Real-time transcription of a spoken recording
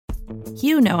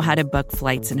You know how to book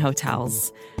flights and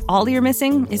hotels. All you're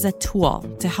missing is a tool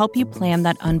to help you plan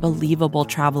that unbelievable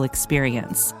travel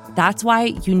experience. That's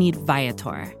why you need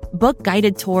Viator. Book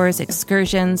guided tours,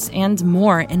 excursions, and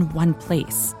more in one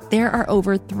place. There are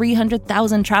over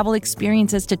 300,000 travel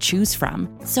experiences to choose from,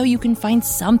 so you can find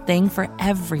something for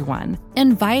everyone.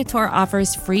 And Viator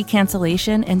offers free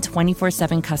cancellation and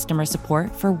 24/7 customer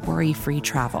support for worry-free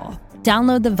travel.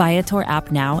 Download the Viator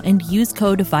app now and use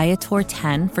code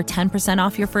Viator10 for 10%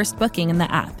 off your first booking in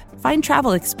the app. Find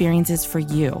travel experiences for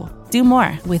you. Do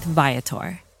more with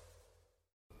Viator.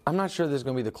 I'm not sure this is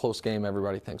going to be the close game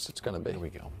everybody thinks it's going to be. Here we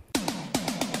go.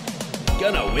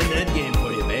 Gonna win that game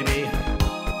for you, baby.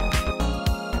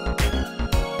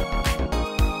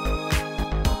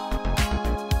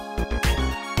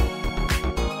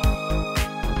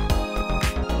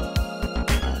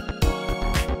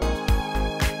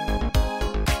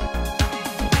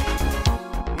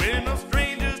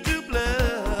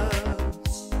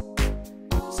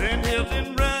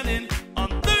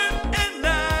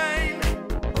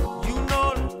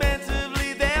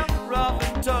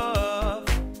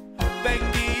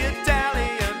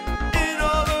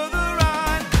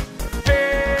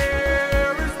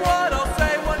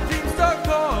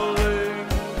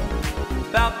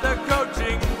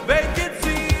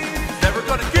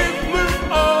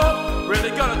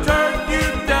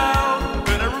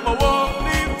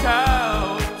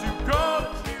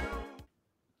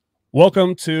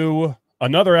 Welcome to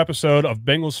another episode of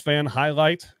Bengals Fan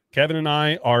Highlight. Kevin and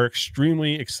I are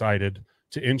extremely excited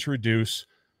to introduce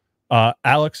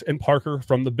Alex and Parker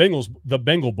from the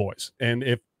Bengal Boys. And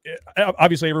if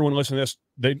obviously everyone listening to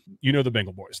this, you know the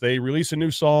Bengal Boys. They released a new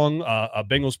song, a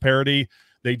Bengals parody.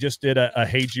 They just did a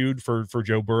Hey Jude for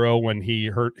Joe Burrow when he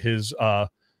hurt his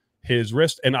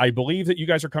wrist. And I believe that you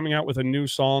guys are coming out with a new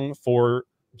song for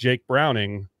Jake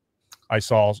Browning. I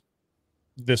saw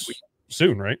this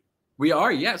soon, right? We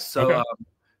are, yes. So, okay.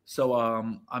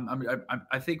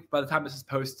 I think by the time this is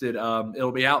posted,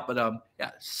 it'll be out. But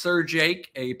yeah, Sir Jake,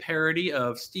 a parody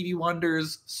of Stevie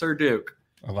Wonder's Sir Duke.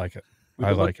 I like it.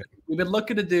 We've been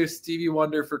looking to do Stevie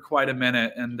Wonder for quite a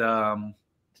minute, and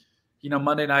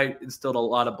Monday night instilled a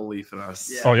lot of belief in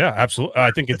us. Yeah. Oh yeah, absolutely. I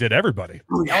think it did everybody.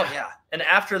 Oh yeah. And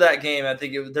after that game, I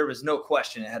think there was no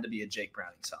question it had to be a Jake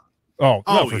Browning song. Oh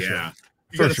for yeah. Sure.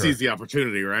 You got to seize the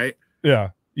opportunity, right? Yeah.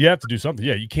 You have to do something.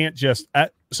 Yeah, you can't just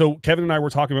so Kevin and I were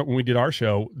talking about when we did our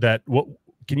show that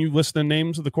can you list the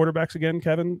names of the quarterbacks again,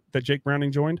 Kevin, that Jake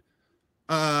Browning joined?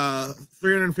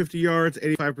 350 yards,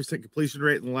 85% completion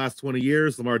rate in the last 20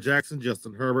 years. Lamar Jackson,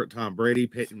 Justin Herbert, Tom Brady,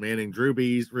 Peyton Manning, Drew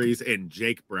Brees, and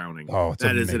Jake Browning. Oh,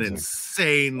 that is an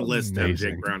insane list of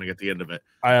Jake Browning at the end of it.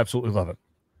 I absolutely love it.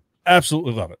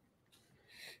 Absolutely love it.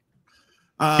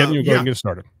 Kevin, you go ahead and get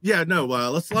started. Yeah, no,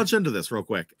 let's launch into this real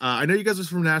quick. I know you guys are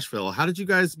from Nashville. How did you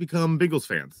guys become Bengals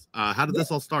fans? How did this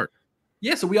all start?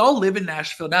 Yeah, so we all live in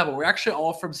Nashville now, but we're actually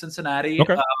all from Cincinnati.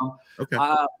 Okay. Okay.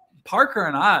 Parker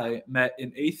and I met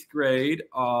in 8th grade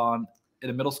in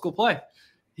a middle school play.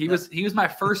 He was my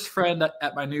first friend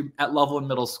at Loveland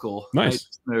Middle School. Nice. I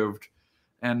just moved.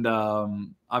 And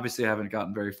obviously I haven't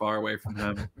gotten very far away from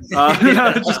him.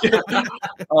 Just kidding.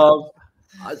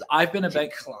 I've been a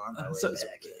bank.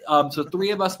 So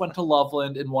 3 of us went to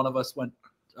Loveland, and one of us went.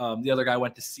 The other guy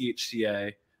went to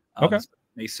CHCA. Okay.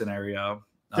 Mason area.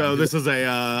 So this is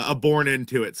a born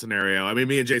into it scenario. I mean,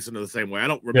 me and Jason are the same way. I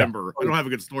don't remember. I don't have a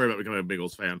good story about becoming a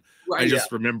Bengals fan. Right, I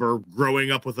just remember growing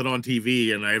up with it on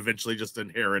TV, and I eventually just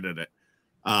inherited it.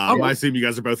 I assume you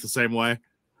guys are both the same way.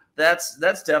 That's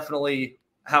definitely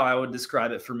how I would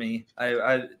describe it for me.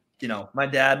 I my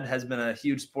dad has been a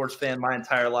huge sports fan my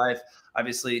entire life.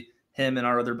 Obviously, him and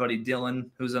our other buddy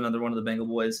Dylan, who's another one of the Bengal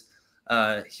Boys,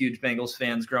 huge Bengals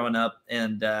fans growing up,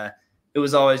 and it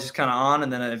was always just kind of on.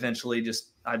 And then eventually,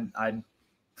 I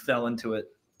fell into it.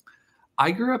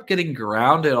 I grew up getting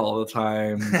grounded all the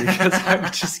time because I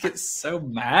would just get so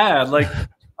mad. Like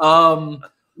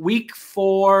week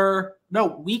 5,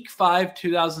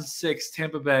 2006,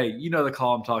 Tampa Bay. You know the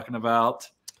call I'm talking about.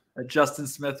 Justin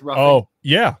Smith roughing. Oh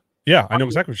yeah. I know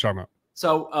exactly what you're talking about.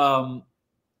 So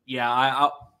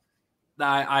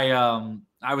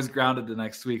I was grounded the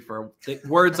next week for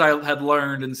words I had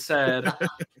learned and said.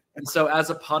 And so as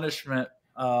a punishment,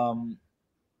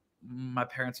 my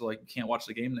parents were like, "You can't watch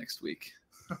the game next week,"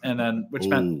 and then which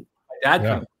meant my dad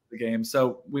couldn't watch the game.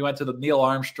 So we went to the Neil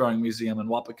Armstrong Museum in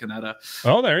Wapakoneta.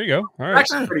 Oh, there you go. All right,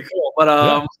 actually pretty cool. But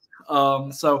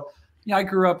so yeah, I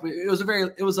grew up. It was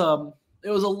a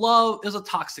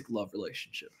toxic love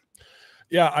relationship.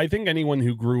 Yeah, I think anyone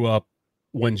who grew up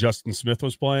when Justin Smith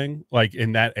was playing, like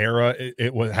in that era,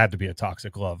 it had to be a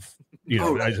toxic love You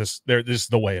know, Oh, this is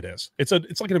the way it is. It's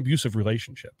like an abusive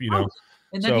relationship, you know.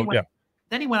 And then So he went, yeah.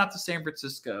 then he went out to San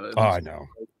Francisco. It Oh, was-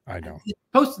 I know. He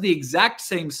posted the exact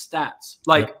same stats,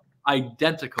 like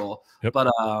identical, Yep. but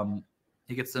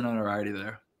he gets the notoriety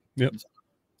there.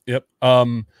 Yep.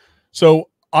 So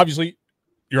obviously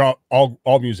you're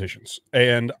all musicians,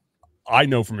 and I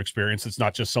know from experience it's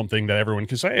not just something that everyone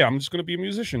can say, hey, I'm just going to be a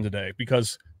musician today,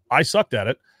 because I sucked at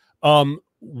it.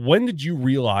 When did you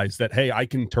realize that, hey, I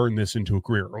can turn this into a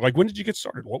career? Or like, when did you get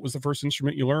started? What was the first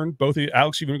instrument you learned? Both of you,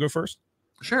 Alex, you want to go first?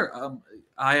 Sure.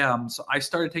 So I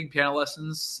started taking piano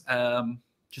lessons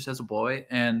just as a boy,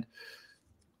 and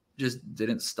just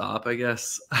didn't stop, I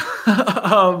guess.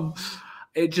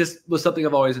 It just was something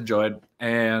I've always enjoyed.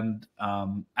 And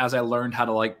as I learned how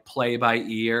to like play by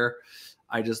ear,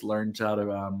 I just learned how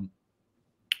to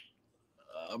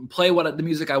play the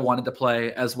music I wanted to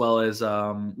play, as well as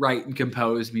write and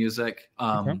compose music.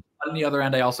 Okay. On the other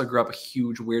end, I also grew up a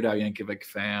huge Weird Al Yankovic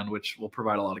fan, which will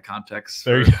provide a lot of context.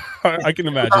 There you go. I can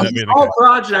imagine that being the Whole case.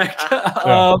 project.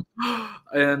 Yeah.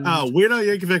 And Weird Al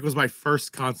Yankovic was my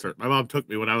first concert. My mom took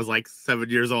me when I was like 7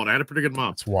 years old. I had a pretty good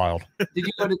mom. It's wild. did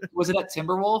you go to? Was it at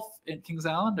Timberwolf in Kings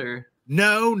Island or?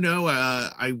 No,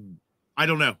 I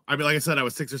don't know. I mean, like I said, I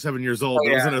was 6 or 7 years old.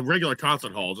 It was in a regular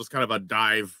concert hall, just kind of a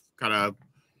dive kind of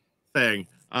thing.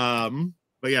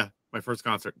 But yeah, my first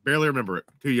concert. Barely remember it.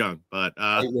 Too young, but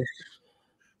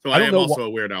so I am also a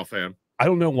Weird Al fan. I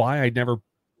don't know why I never.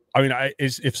 I mean,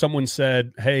 if someone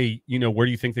said, "Hey, you know, where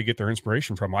do you think they get their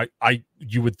inspiration from?"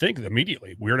 You would think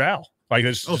immediately Weird Al. Like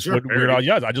this, Sure, Weird Al.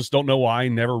 Yeah, I just don't know why I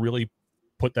never really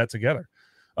put that together.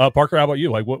 Parker, how about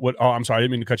you? Like, what? Oh, I'm sorry, I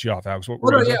didn't mean to cut you off, Alex. What?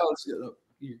 Yeah,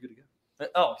 you're good to go.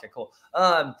 Oh, okay, cool.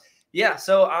 Yeah,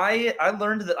 so I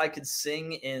learned that I could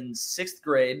sing in 6th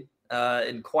grade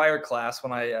in choir class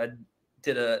when I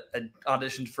did an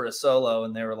audition for a solo,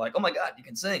 and they were like, "Oh my God, you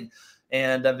can sing!"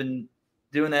 And I've been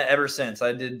doing that ever since.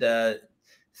 I did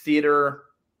theater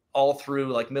all through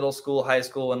like middle school, high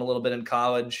school, and a little bit in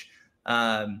college.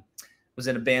 Was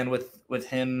in a band with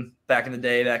him back in the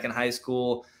day, back in high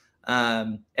school.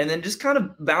 And then just kind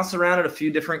of bounced around at a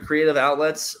few different creative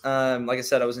outlets. Like I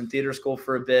said, I was in theater school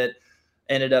for a bit,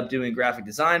 ended up doing graphic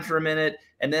design for a minute,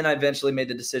 and then I eventually made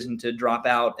the decision to drop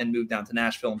out and move down to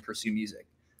Nashville and pursue music.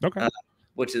 Okay.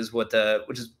 Which is what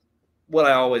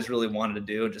I always really wanted to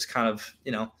do, just kind of,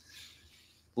 you know,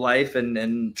 life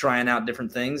and trying out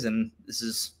different things, and this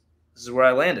is where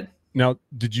I landed. Now,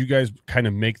 did you guys kind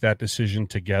of make that decision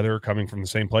together, coming from the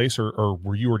same place, or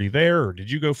were you already there, or did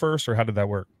you go first, or how did that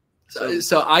work?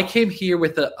 So I came here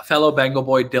with a fellow Bengal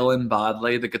boy, Dylan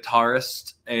Bodley, the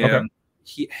guitarist, and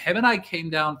him and I came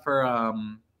down for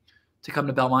to come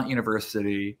to Belmont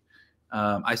University.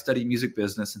 I studied music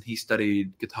business, and he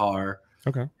studied guitar.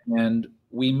 Okay. And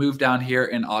we moved down here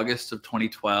in August of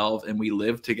 2012, and we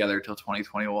lived together till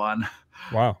 2021.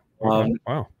 Wow.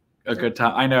 Wow. A good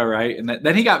time. I know, right? And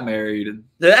then he got married, and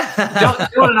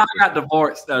Dylan and I got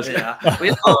divorced. No, Yeah, we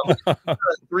had a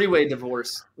 3-way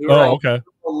divorce. We were okay.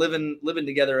 living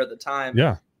together at the time.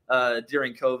 Yeah.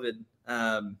 During COVID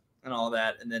and all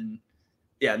that, and then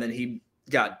he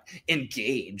got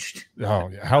engaged. Oh,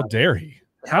 yeah. How dare he?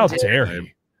 How dare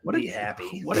he? What are you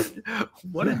happy? What a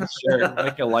sure,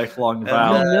 like a lifelong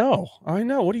vow. I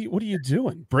know. What are you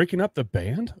doing? Breaking up the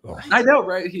band? Oh. I know,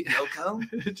 right?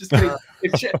 Yoko? Just kidding.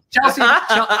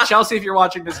 Chelsea, if you're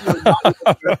watching this, you're not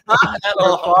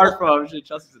far from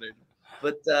Chelsea's an angel.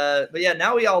 But yeah,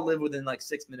 now we all live within like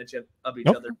 6 minutes of each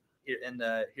other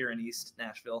here in East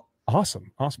Nashville.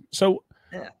 Awesome. So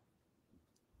yeah.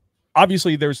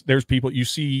 Obviously there's people you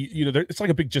see, you know, it's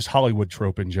like a big just Hollywood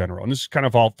trope in general. And this is kind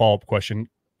of all follow-up question.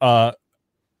 I'm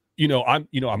going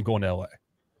to LA.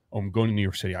 I'm going to New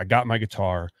York City. I got my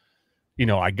guitar. I'm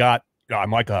gonna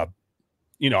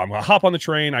hop on the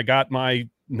train. I got my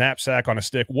knapsack on a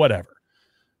stick, whatever.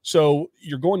 So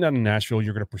you're going down to Nashville.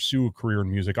 You're going to pursue a career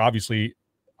in music. Obviously,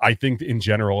 I think in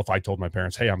general, if I told my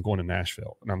parents, hey, I'm going to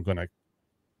Nashville and I'm going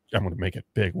to make it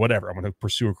big, whatever, I'm going to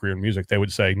pursue a career in music, they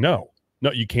would say, no,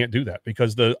 you can't do that,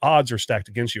 because the odds are stacked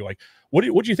against you. Like, what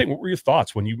do you think? What were your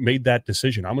thoughts when you made that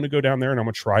decision? I'm going to go down there and I'm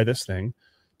going to try this thing.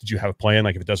 Did you have a plan?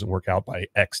 Like, if it doesn't work out by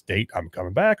X date, I'm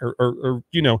coming back, or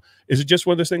is it just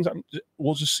one of those things?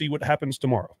 We'll just see what happens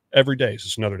tomorrow. Every day is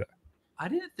just another day. I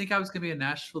didn't think I was going to be in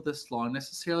Nashville this long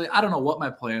necessarily. I don't know what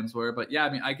my plans were, but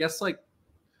yeah, I guess I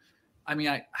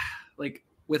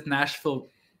with Nashville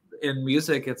in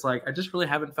music, it's like I just really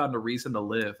haven't found a reason to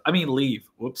leave.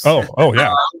 Whoops. Oh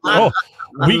yeah.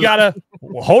 We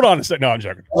Well, hold on a second. No, I'm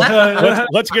joking.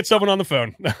 Let's get someone on the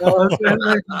phone.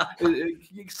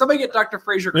 Somebody get Dr.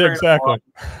 Fraser. Exactly.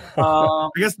 I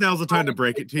guess now's the time to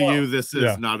break it to you. This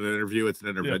is not an interview; it's an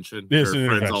intervention. Yeah.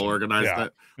 Your friends all organized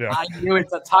it. Yeah. I knew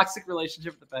it's a toxic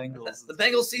relationship with the Bengals. The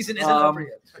Bengals season isn't over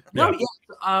yet. No,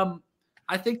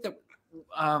 I think that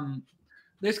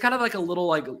there's kind of like a little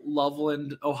like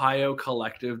Loveland, Ohio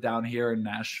collective down here in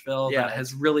Nashville that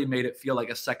has really made it feel like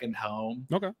a second home.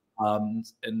 Okay.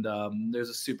 There's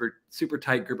a super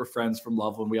tight group of friends from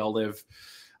Loveland. We all live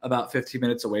about 15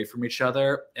 minutes away from each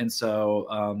other, and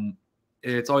so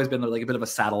it's always been like a bit of a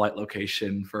satellite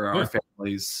location for our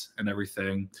families and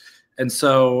everything. And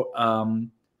so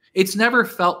it's never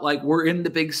felt like we're in the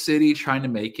big city trying to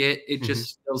make it. It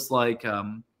just feels like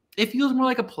it feels more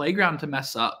like a playground to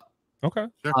mess up. Okay.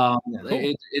 Cool.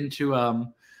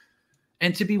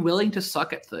 And to be willing to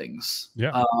suck at things.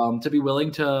 Yeah. To be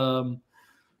willing to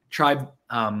try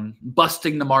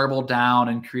busting the marble down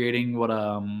and creating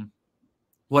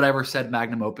whatever said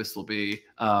magnum opus will be.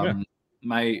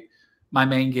 My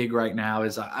main gig right now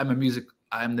is I'm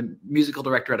the musical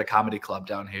director at a comedy club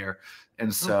down here.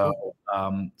 And so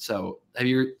so have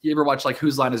you ever watched like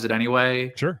Whose Line Is It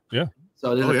Anyway? Sure. Yeah.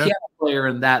 So there's a piano player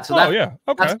in that. So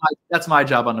that's my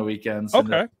job on the weekends.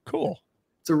 Okay, cool.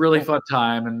 It's a really fun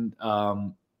time, and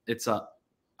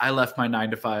I left my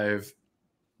 9-to-5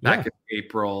 back in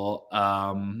April,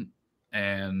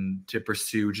 and to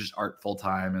pursue just art full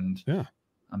time, and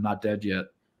I'm not dead yet.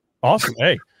 Awesome.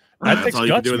 Hey, that takes all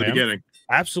guts, you can do man. in the beginning.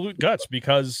 Absolute guts,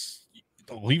 because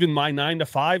leaving my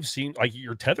 9-to-5 seemed like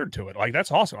you're tethered to it. Like,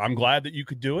 that's awesome. I'm glad that you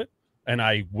could do it. And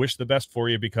I wish the best for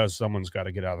you, because someone's got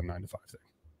to get out of the 9-to-5 thing.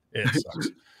 It sucks.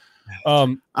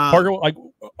 Parker, like,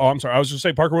 I'm sorry. I was just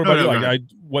saying, Parker, what about you? Like,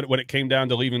 when it came down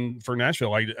to leaving for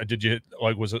Nashville, like, did you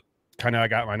was it kind of I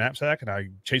got my knapsack and I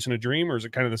chasing a dream, or is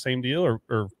it kind of the same deal? Or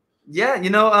Yeah,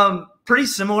 pretty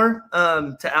similar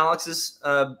to Alex's.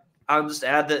 I'll just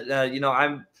add that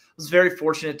I was very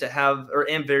fortunate to have, or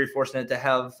am very fortunate to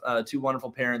have, two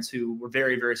wonderful parents who were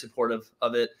very, very supportive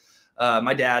of it.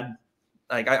 My dad.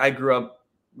 Like I grew up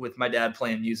with my dad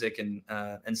playing music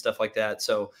and stuff like that.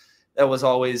 So that was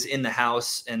always in the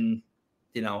house. And,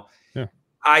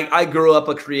 I grew up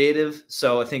a creative.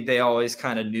 So I think they always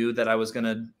kind of knew that I was going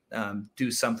to do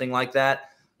something like that.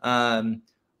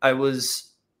 I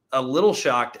was a little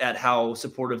shocked at how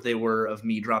supportive they were of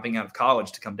me dropping out of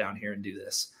college to come down here and do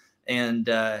this. And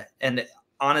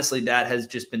honestly, that has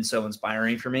just been so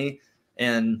inspiring for me.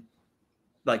 And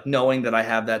like knowing that I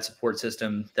have that support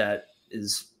system that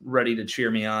is ready to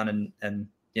cheer me on and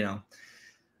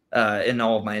in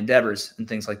all of my endeavors and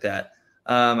things like that.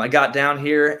 I got down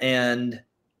here and,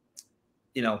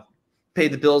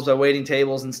 paid the bills by waiting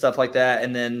tables and stuff like that.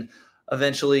 And then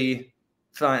eventually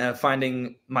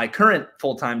finding my current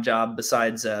full-time job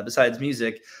besides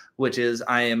music, which is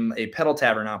I am a pedal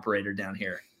tavern operator down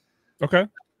here. Okay.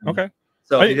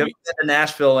 So if you've ever been to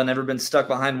Nashville and ever been stuck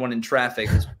behind one in traffic,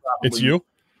 it's you.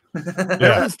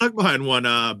 Yeah, stuck behind one.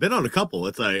 Been on a couple.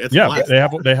 It's they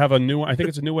have a new one. I think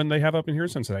it's a new one they have up in here in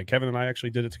Cincinnati. Kevin and I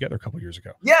actually did it together a couple years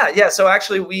ago. Yeah. So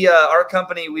actually, we our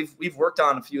company we've worked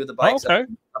on a few of the bikes up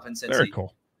in Cincinnati.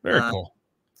 Very cool.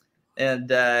 And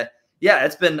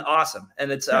it's been awesome.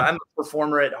 And it's I'm a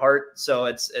performer at heart, so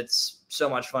it's so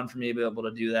much fun for me to be able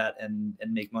to do that and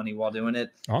make money while doing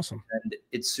it. Awesome. And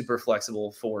it's super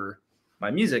flexible for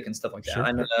my music and stuff like that. Sure.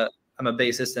 I'm a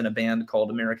bassist in a band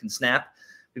called American Snap.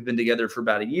 We've been together for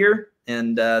about a year,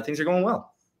 and things are going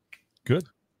well. Good.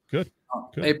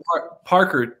 Hey,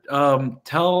 Parker,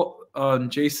 tell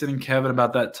Jason and Kevin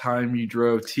about that time you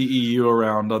drove TEU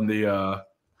around on the.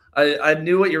 I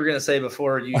knew what you were going to say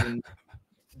before you even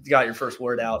got your first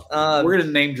word out. We're going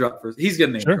to name drop first. He's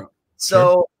going to name drop.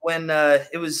 So when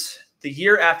it was the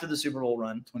year after the Super Bowl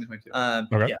run,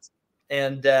 2022. Yes,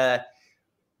 and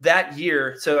that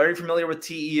year. So are you familiar with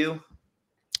TEU,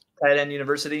 Tight End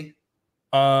University?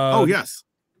 Yes.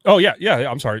 Oh yeah.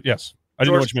 I'm sorry. Yes, I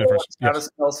didn't know what you meant first. Travis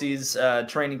Kelce's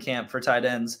training camp for tight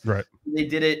ends. Right. They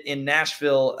did it in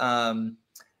Nashville.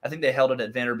 I think they held it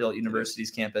at Vanderbilt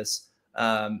University's campus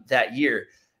that year,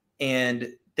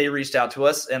 and they reached out to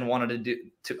us and wanted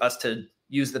to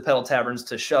use the pedal taverns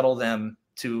to shuttle them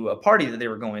to a party that they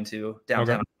were going to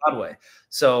downtown Broadway.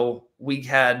 So we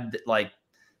had like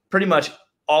pretty much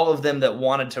all of them that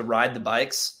wanted to ride the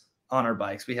bikes on our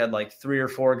bikes. We had like 3 or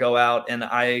 4 go out, and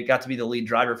I got to be the lead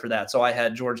driver for that. So I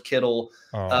had George Kittle,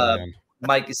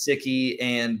 Mike Gesicki,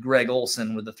 and Greg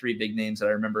Olson with the 3 big names that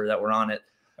I remember that were on it.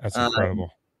 That's incredible.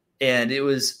 And it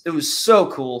was so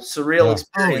cool, surreal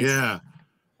experience. Oh, yeah.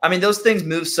 I mean, those things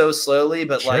move so slowly,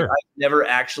 but Sure. like I've never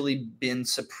actually been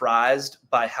surprised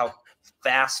by how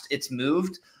fast it's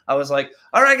moved. I was like,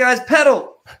 all right, guys,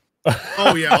 pedal.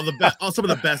 Oh yeah, some of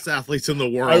the best athletes in the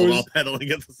world all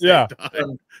pedaling at the same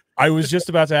time. I was just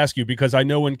about to ask you, because I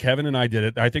know when Kevin and I did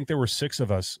it, I think there were 6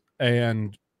 of us,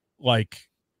 and like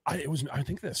I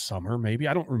think this summer, maybe,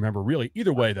 I don't remember really.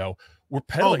 Either way though, we're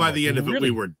pedaling. By the end of it,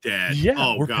 we were dead. Yeah,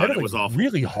 oh god, it was awful.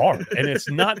 Really hard, and it's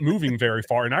not moving very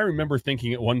far. And I remember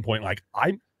thinking at one point, like,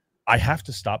 I have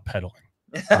to stop pedaling.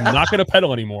 I'm not going to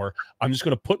pedal anymore. I'm just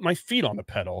going to put my feet on the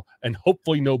pedal, and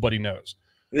hopefully nobody knows.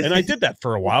 And I did that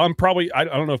for a while. I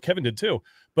don't know if Kevin did too,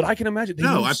 but I can imagine.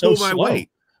 No, I pulled my weight.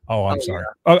 Oh, I'm sorry.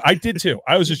 Yeah. Oh, I did too.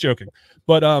 I was just joking.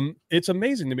 But it's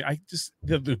amazing to me.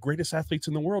 The greatest athletes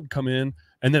in the world come in,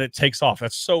 and then it takes off. I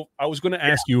was going to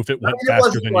ask you if it went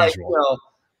faster than usual.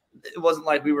 It wasn't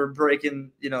like we were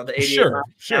breaking, the 88 miles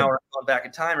an hour going back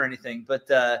in time or anything. But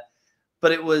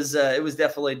it was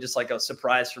definitely just like a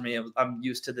surprise for me. I'm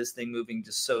used to this thing moving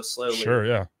just so slowly. Sure,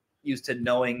 yeah. Used to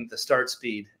knowing the start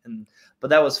speed, but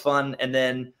that was fun. And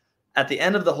then at the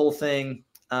end of the whole thing,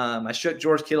 I shook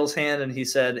George Kittle's hand, and he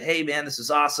said, "Hey man, this is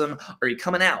awesome. Are you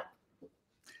coming out?"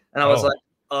 And I was like,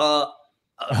 what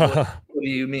do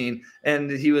you mean? And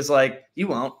he was like, "You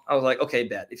won't." I was like, "Okay,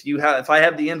 bet. If I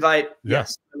have the invite,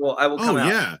 yes, I will come out."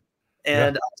 Yeah.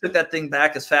 And I took that thing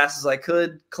back as fast as I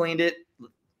could, cleaned it,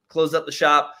 closed up the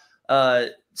shop,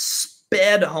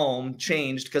 sped home,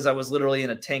 changed because I was literally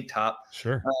in a tank top.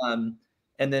 Sure. And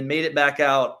then made it back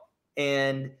out.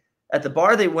 And at the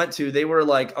bar they went to, they were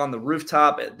like on the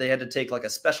rooftop. They had to take like a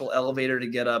special elevator to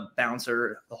get a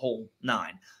bouncer, the whole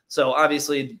 9. So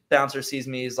obviously bouncer sees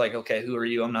me. He's like, "Okay, who are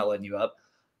you? I'm not letting you up."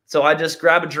 So I just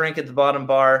grab a drink at the bottom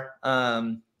bar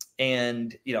and,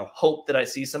 hope that I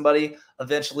see somebody.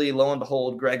 Eventually, lo and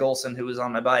behold, Greg Olson, who was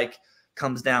on my bike,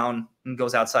 comes down and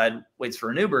goes outside, waits for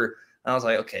an Uber. And I was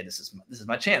like, okay, this is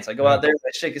my chance. I go out there,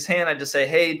 I shake his hand. I just say,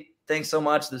 "Hey, thanks so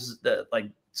much. This is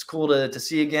it's cool to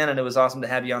see you again. And it was awesome to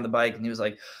have you on the bike." And he was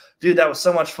like, "Dude, that was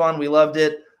so much fun. We loved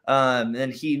it."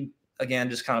 And he,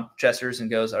 again, just kind of gestures and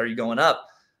goes, "Are you going up?"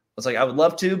 I was like, "I would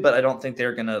love to, but I don't think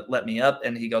they're going to let me up."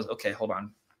 And he goes, "Okay, hold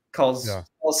on." Calls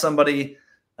somebody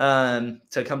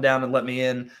to come down and let me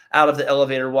in. Out of the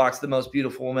elevator walks the most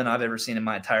beautiful woman I've ever seen in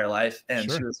my entire life. And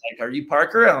she was like, "Are you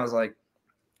Parker?" And I was like,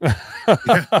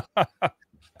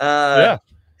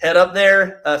 head up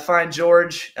there, find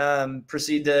George,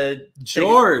 proceed to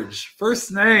George,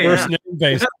 first name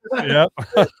base. Yeah.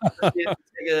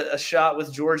 Take a shot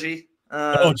with Georgie.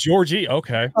 Georgie.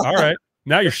 Okay. All right.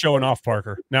 Now you're showing off,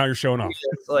 Parker. Now you're showing off.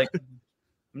 It's like,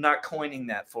 I'm not coining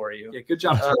that for you. Yeah, good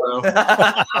job,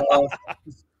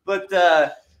 But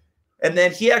and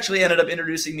then he actually ended up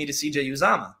introducing me to CJ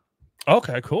Uzama.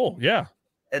 Okay, cool. Yeah.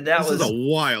 And this is a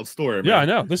wild story, man. Yeah, I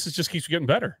know. This just keeps getting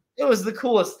better. It was the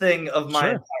coolest thing of my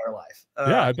entire life.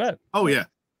 Yeah, I bet. Oh yeah.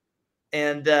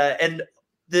 And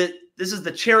this is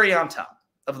the cherry on top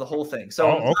of the whole thing. So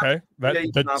okay. That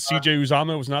CJ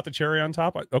Uzama was not the cherry on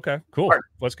top. Okay, cool.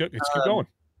 Let's go. Let's keep going.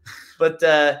 But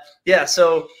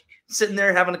so sitting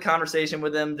there having a conversation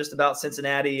with him just about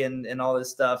Cincinnati and all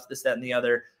this stuff, this, that, and the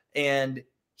other. And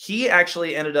he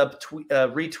actually ended up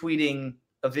retweeting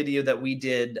a video that we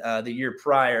did the year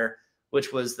prior,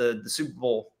 which was the Super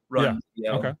Bowl run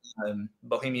video,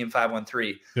 Bohemian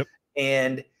 513. Yep.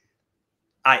 And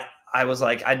I was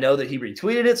like, I know that he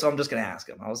retweeted it, so I'm just going to ask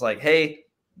him. I was like, "Hey,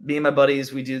 me and my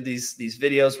buddies, we do these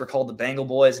videos. We're called the Bengal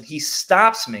Boys." And he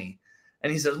stops me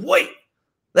and he says, "Wait,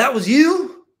 that was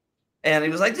you?" And he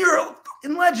was like, "You're a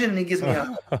fucking legend." And he gives me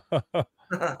a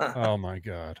oh my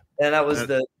God. And that was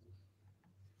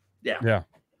yeah.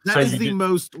 That is the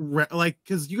most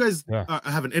because you guys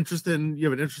have an interest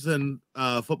in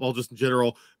football just in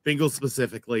general, Bengals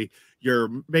specifically. You're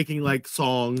making like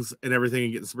songs and everything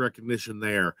and getting some recognition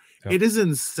there. Yep. It is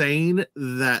insane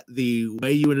that the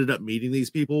way you ended up meeting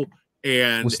these people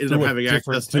and ended up having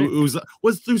access to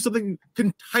was through something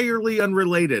entirely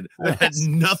unrelated that had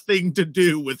nothing to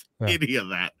do with any of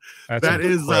that. That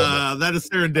is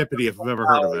serendipity if I've ever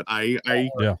heard of it. I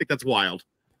think that's wild.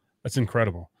 That's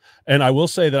incredible. And I will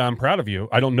say that I'm proud of you.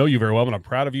 I don't know you very well, but I'm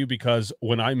proud of you because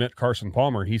when I met Carson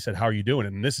Palmer, he said, "How are you doing?"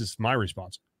 And this is my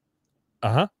response.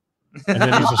 And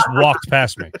then he just walked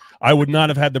past me. I would not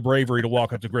have had the bravery to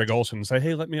walk up to Greg Olson and say,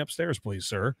 "Hey, let me upstairs, please,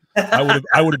 sir."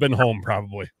 I would have been home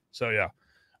probably. So yeah,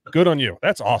 good on you.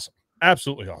 That's awesome.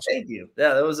 Absolutely awesome. Thank you.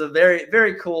 Yeah, that was a very,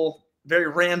 very cool, very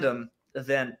random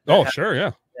event. Oh, sure.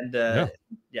 Yeah. And that's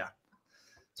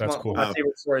cool. My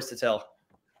favorite stories to tell.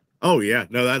 Oh yeah,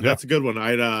 no, that's a good one.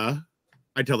 I'd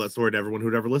tell that story to everyone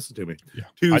who'd ever listen to me. Yeah.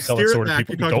 To steer it back,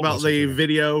 you talked about the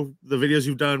videos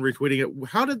you've done, retweeting it.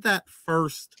 How did that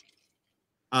first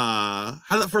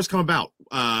come about?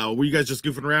 Were you guys just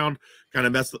goofing around, kind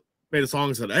of made a song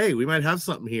and said, hey, we might have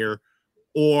something here?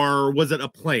 Or was it a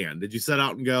plan? Did you set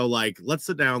out and go like, let's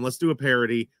sit down, let's do a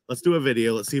parody, let's do a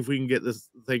video, let's see if we can get this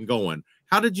thing going?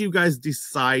 How did you guys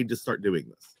decide to start doing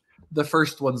this? The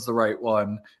first one's the right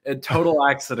one. A total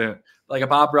accident, like a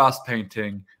Bob Ross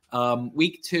painting.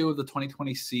 Week 2 of the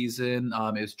 2020 season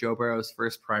is Joe Burrow's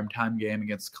first primetime game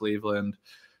against Cleveland.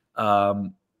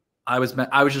 I was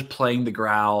just playing the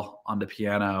growl on the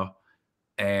piano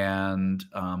and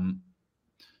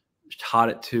taught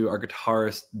it to our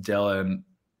guitarist Dylan,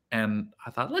 and I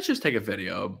thought, let's just take a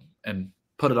video and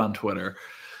put it on Twitter.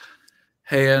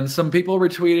 And some people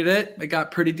retweeted it. It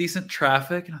got pretty decent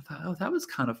traffic, and I thought, oh, that was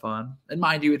kind of fun. And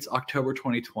mind you, it's October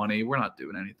 2020. We're not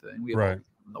doing anything. We have all the time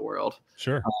in the world.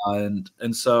 Sure. And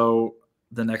so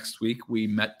the next week we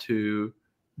met to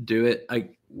do it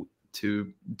again,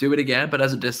 but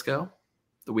as a disco.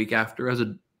 The week after as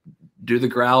a do the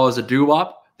growl as a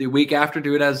doo-wop. The week after,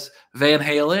 do it as Van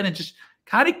Halen, and just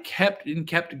kind of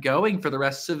kept going for the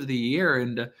rest of the year,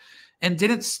 and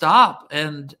didn't stop.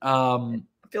 And I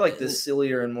feel like the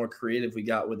sillier and more creative we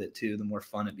got with it too, the more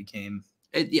fun it became.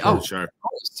 Sure,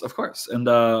 of course. And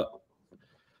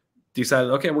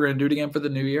decided, okay, we're gonna do it again for the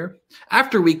new year.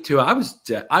 After week 2, I was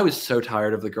so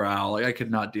tired of the growl. Like I could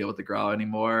not deal with the growl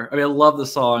anymore. I mean, I love the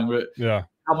song, but yeah.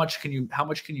 How much can you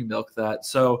milk that?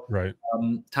 So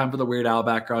time for the Weird Al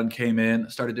background came in,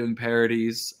 started doing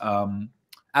parodies.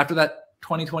 After that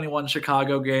 2021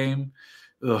 Chicago game,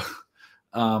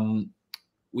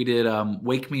 we did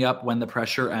Wake Me Up When the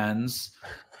Pressure Ends.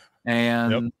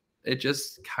 And it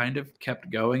just kind of kept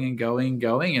going and going and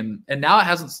going. And now it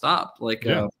hasn't stopped. Like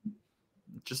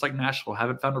just like Nashville,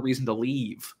 haven't found a reason to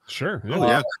leave. Sure.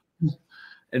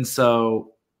 And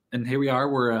here we are.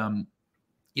 We're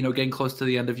getting close to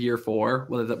the end of year 4,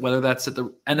 whether that's at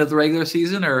the end of the regular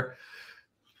season or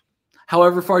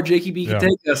however far Jakey B can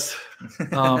take us.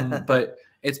 But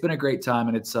it's been a great time,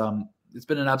 and it's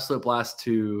been an absolute blast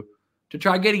to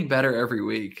try getting better every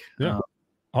week. Yeah,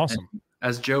 awesome.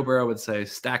 As Joe Burrow would say,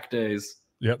 stack days.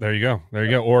 Yep, there you go. There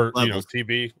you go. Or levels.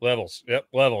 TB levels. Yep,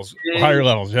 levels. Higher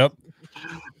levels. Yep.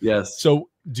 Yes. So,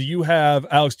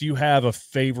 Alex? Do you have a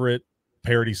favorite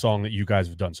parody song that you guys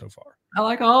have done so far? I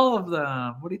like all of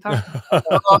them. What are you talking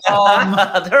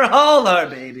about? They're all our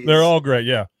babies. They're all great.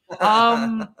 Yeah.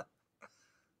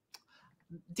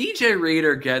 DJ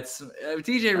Reader gets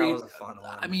DJ Reader. Was a fun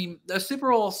one. I mean, the Super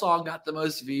Bowl song got the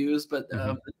most views, but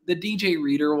the DJ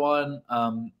Reader one,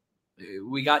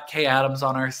 we got Kay Adams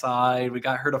on our side. We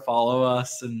got her to follow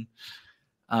us, and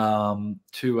I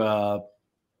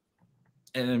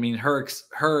mean, her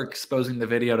exposing the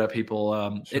video to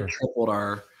people. Sure.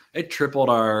 It tripled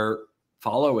our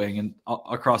following and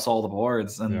across all the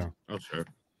boards. And sure.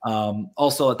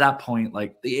 Also at that point,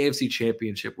 like the AFC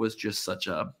Championship was just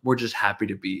we're just happy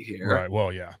to be here. Right.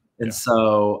 Well, yeah. And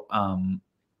so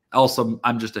also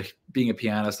I'm being a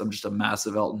pianist, I'm just a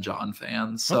massive Elton John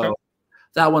fan. So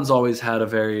that one's always had a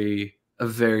very,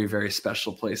 very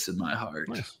special place in my heart.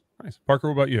 Nice. Parker,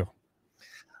 what about you?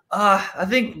 I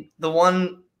think the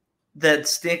one that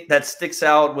sticks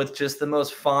out with just the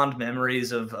most fond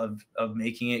memories of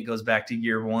making it goes back to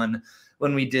year 1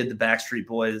 when we did the Backstreet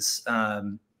Boys.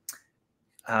 Blanking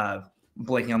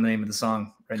on the name of the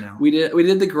song right now. We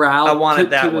did the growl. I Want It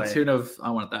That Way. The tune of I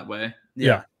Want It That Way.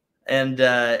 Yeah. And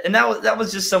that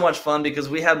was just so much fun because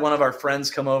we had one of our friends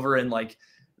come over and like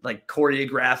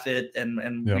choreograph it,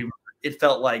 and it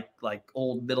felt like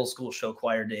old middle school show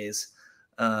choir days.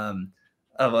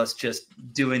 Of us just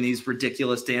doing these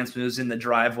ridiculous dance moves in the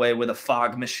driveway with a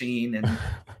fog machine, and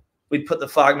we put the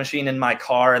fog machine in my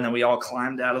car, and then we all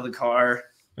climbed out of the car.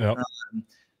 Yep.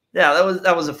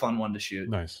 That was a fun one to shoot.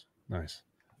 Nice. I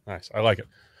like it.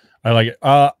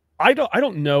 I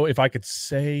don't know if I could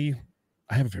say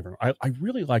I have a favorite. I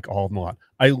really like all of them a lot.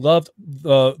 I loved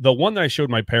the one that I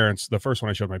showed my parents. The first one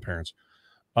I showed my parents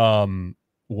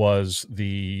was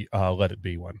the Let It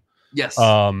Be one. Yes.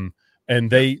 And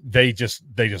they just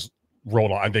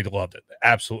rolled on. They loved it.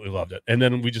 Absolutely loved it. And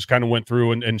then we just kind of went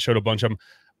through and showed a bunch of them.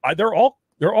 They're all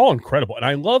incredible. And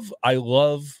I love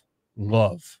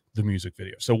the music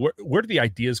video. So where do the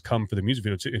ideas come for the music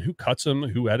video too? And who cuts them?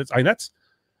 Who edits? I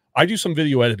do some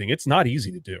video editing. It's not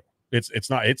easy to do.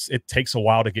 It takes a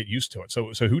while to get used to it.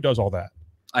 So who does all that?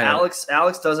 Alex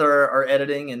does our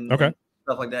editing and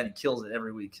stuff like that. He kills it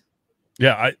every week.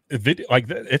 Yeah,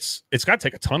 it's got to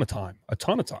take a ton of time.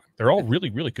 They're all really,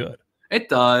 really good. It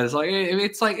does.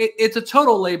 It's a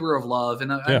total labor of love. And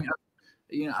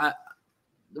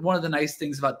one of the nice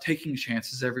things about taking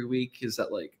chances every week is that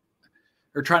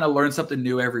or trying to learn something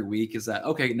new every week is that,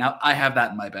 okay, now I have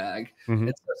that in my bag. Mm-hmm.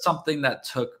 It's something that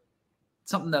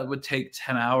would take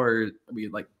 10 hours. I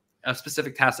mean, a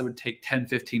specific task that would take 10,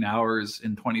 15 hours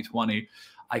in 2020,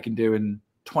 I can do in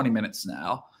 20 minutes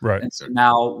now. Right. And so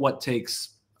now what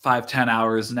takes 5, 10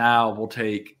 hours now will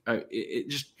take it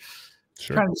just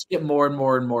trying to just get more and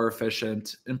more and more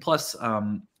efficient. And plus,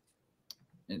 and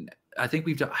I think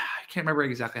we've done, I can't remember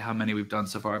exactly how many we've done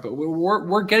so far, but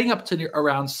we're getting up to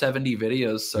around 70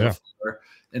 videos so far.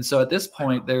 And so at this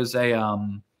point, there's a,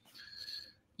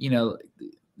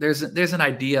 there's an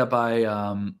idea by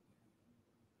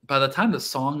the time the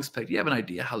song's picked, you have an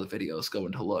idea how the video is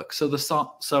going to look.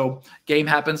 So game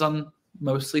happens on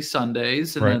mostly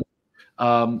Sundays, and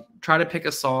then try to pick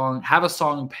a song, have a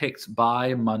song picked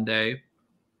by Monday,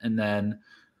 and then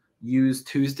use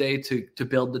Tuesday to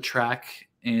build the track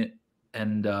and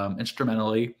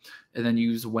instrumentally, and then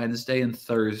use Wednesday and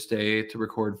Thursday to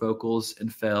record vocals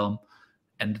and film,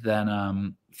 and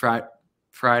then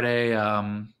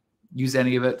Friday use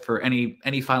any of it for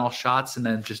any final shots, and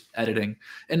then just editing.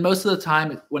 And most of the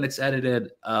time when it's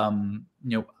edited,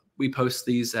 we post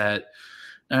these at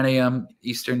 9 a.m.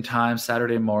 Eastern time,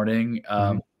 Saturday morning.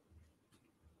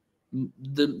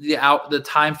 The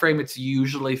time frame it's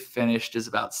usually finished is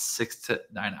about 6 to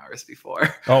 9 hours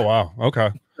before. Oh wow. Okay.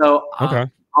 So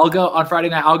I'll go on Friday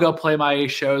night. I'll go play my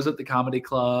shows at the comedy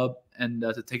club and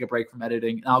to take a break from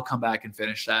editing, and I'll come back and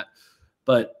finish that.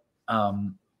 But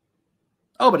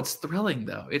but it's thrilling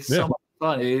though. It's so much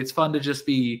fun. It's fun to just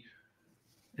be.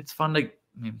 It's fun to. I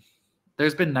mean,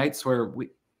 there's been nights where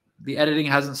the editing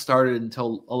hasn't started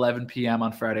until 11 p.m.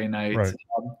 on Friday night. Right.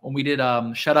 When we did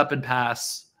Shut Up and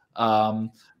Pass, a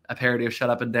parody of Shut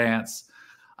Up and Dance,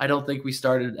 I don't think we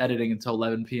started editing until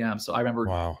 11 p.m. So I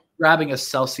remember grabbing a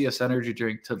Celsius energy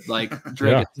drink to drink at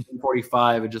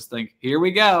 10:45 and just think, here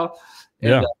we go.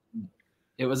 And,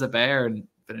 it was a bear, and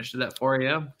finished it at 4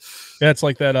 a.m. Yeah, it's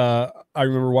like that. I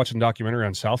remember watching a documentary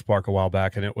on South Park a while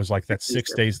back, and it was like that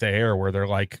 6 days to air where they're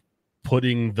like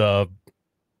putting the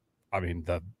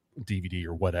DVD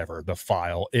or whatever, the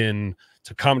file in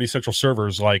to Comedy Central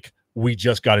servers. Like, we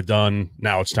just got it done.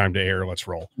 Now it's time to air. Let's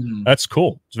roll. That's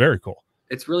cool. It's very cool.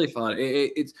 It's really fun.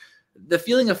 It's the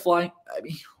feeling of flying. I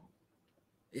mean,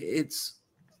 it's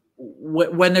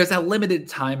when there's that limited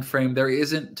time frame, there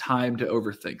isn't time to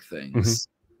overthink things.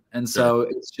 And so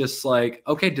it's just like,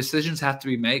 okay, decisions have to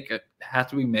be made.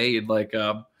 Like, you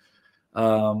got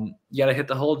to hit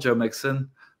the hole, Joe Mixon.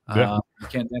 You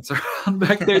can't dance around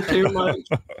back there too much.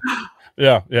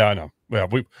 Yeah, I know. Yeah,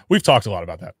 we've talked a lot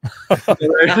about that.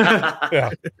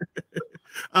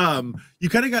 You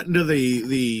kind of got into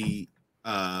the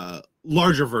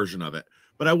larger version of it,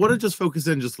 but I want to just focus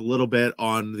in just a little bit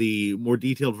on the more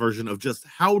detailed version of just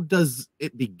how does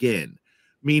it begin?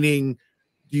 Meaning,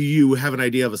 do you have an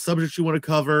idea of a subject you want to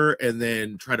cover and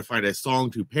then try to find a song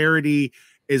to parody?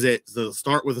 Is it to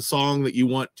start with a song that you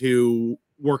want to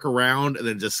work around and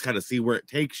then just kind of see where it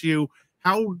takes you?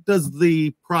 How does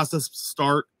the process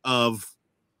start of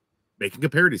making a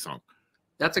parody song?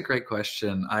 That's a great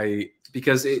question.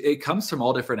 Because it comes from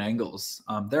all different angles.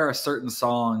 There are certain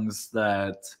songs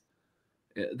that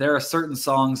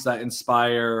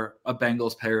inspire a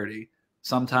Bengals parody.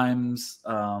 Sometimes,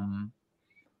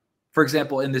 for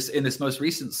example, in this most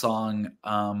recent song,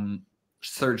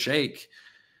 Sir Jake,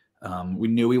 we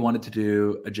knew we wanted to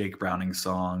do a Jake Browning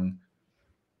song,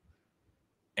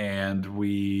 and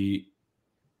we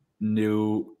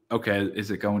knew, okay,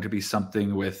 is it going to be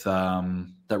something with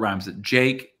that rhymes with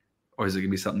Jake, or is it going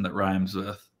to be something that rhymes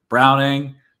with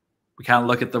Browning? We kind of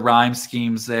look at the rhyme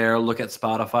schemes there, look at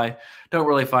Spotify, don't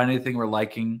really find anything we're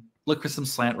liking. Look for some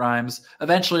slant rhymes.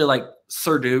 Eventually, like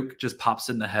Sir Duke just pops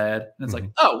in the head, and it's like,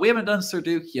 oh, we haven't done Sir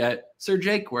Duke yet. Sir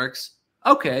Jake works.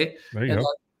 Okay. There you go.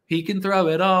 He can throw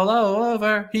it all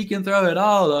over. He can throw it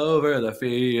all over the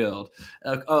field.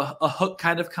 A hook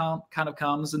kind of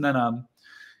comes, and then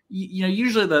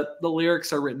usually the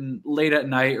lyrics are written late at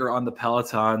night or on the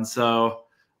Peloton. So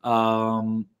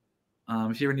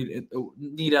if you ever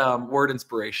need word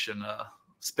inspiration,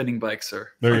 spinning bikes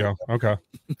are. There you go. Okay.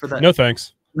 For that. No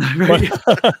thanks.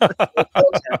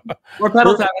 Or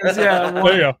pedal tappers, yeah.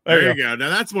 There you go. Now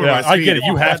that's more. I get it.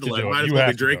 You have to do it. Might as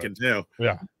well be drinking too.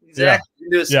 Yeah. Exactly.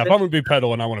 Yeah. If I'm gonna be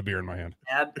pedaling, I want a beer in my hand.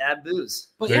 Add booze.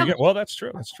 But there you go. Well, that's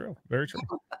true. That's true. Very true.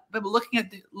 But looking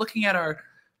at our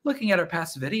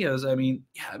past videos,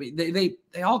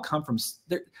 they all come from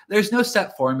there's no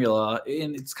set formula,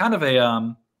 and it's kind of a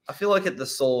I feel like at the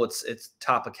soul, it's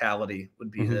topicality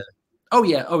would be the. Oh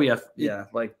yeah.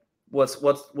 Like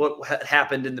what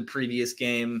happened in the previous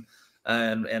game,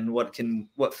 and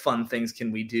what fun things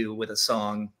can we do with a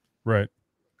song, right?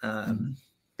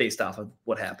 Based off of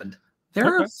what happened.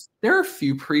 There are a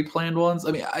few pre-planned ones.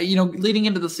 I mean, leading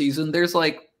into the season, there's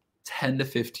like 10 to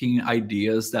 15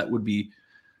 ideas that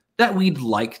we'd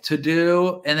like to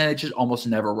do, and then it just almost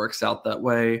never works out that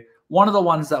way. One of the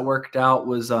ones that worked out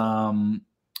was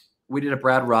we did a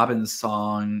Brad Robbins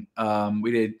song.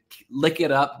 We did Lick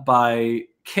It Up by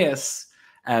Kiss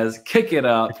as Kick It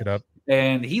Up. Pick it up.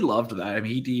 And he loved that. I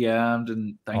mean, he DM'd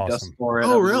and thanked us for it.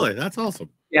 Oh, really? That's awesome.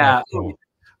 Yeah. Cool.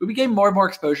 We became more and more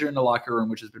exposure in the locker room,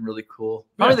 which has been really cool.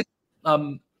 Probably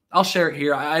I'll share it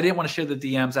here. I didn't want to share the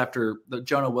DMs after the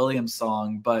Jonah Williams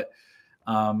song, but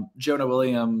Jonah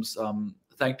Williams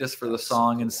thanked us for the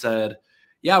song and said,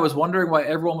 "Yeah, I was wondering why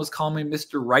everyone was calling me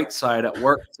Mr. Right Side at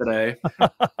work today."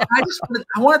 I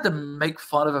wanted to make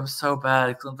fun of him so bad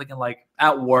because I'm thinking, like,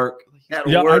 at work. Yeah,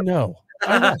 I know.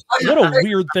 What a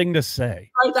weird thing to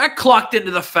say. I clocked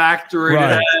into the factory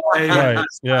today. Right.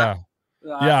 Yeah.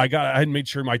 Yeah, I had made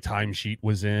sure my timesheet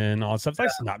was in, all that stuff.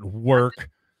 That's not work.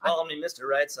 Call me Mr.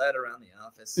 Right Side around the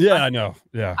office. Yeah, I know.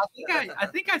 Yeah. I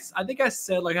think I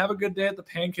said, like, have a good day at the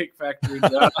Pancake Factory.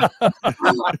 The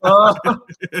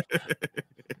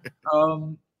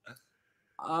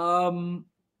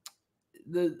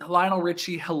Lionel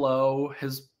Richie hello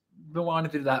has been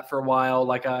wanting to do that for a while.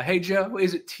 Like, hey Joe,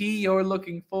 is it tea you're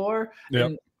looking for? Yeah.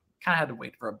 Kind of had to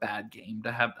wait for a bad game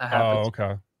to have. Oh,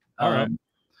 okay. All right.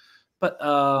 But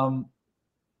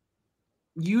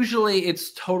usually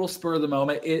it's total spur of the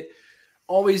moment. It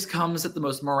always comes at the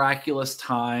most miraculous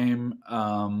time.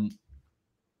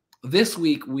 This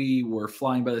week we were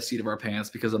flying by the seat of our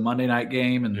pants because of Monday night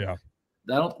game, and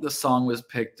the song was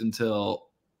picked until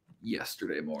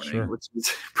yesterday morning, which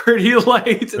was pretty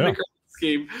late in the grand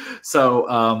scheme.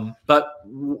 So,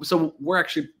 so we're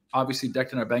actually obviously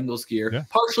decked in our Bengals gear,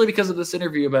 partially because of this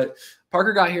interview. But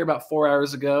Parker got here about 4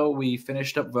 hours ago. We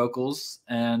finished up vocals,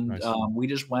 and we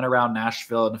just went around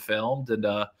Nashville and filmed. And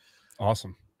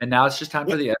awesome. And now it's just time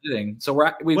for the editing. So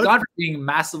we've gone from being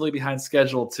massively behind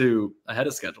schedule to ahead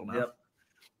of schedule now.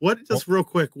 Yep. Real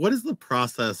quick, what is the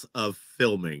process of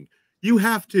filming? You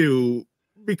have to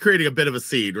be creating a bit of a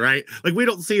scene, right? Like, we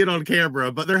don't see it on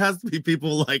camera, but there has to be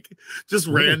people, like, just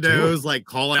randos, like,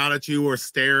 calling out at you or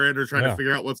staring or trying to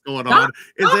figure out what's going on.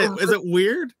 Is it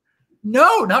weird?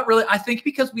 No, not really. I think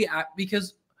because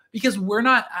we're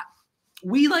not,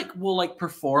 we will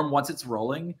perform once it's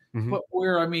rolling, but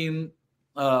we're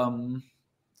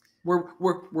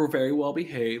very well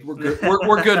behaved. We're good.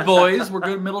 We're good boys. We're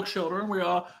good middle children.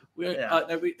 But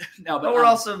we're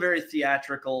also very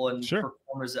theatrical and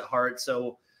performers at heart.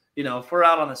 So, if we're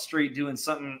out on the street doing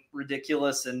something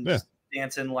ridiculous and just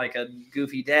dancing like a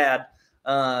goofy dad,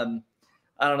 I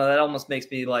don't know. That almost makes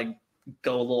me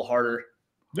go a little harder.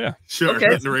 Yeah, sure.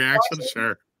 Okay. The reaction,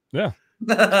 sure. Yeah.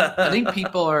 I think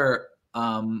people are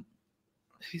funny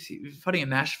in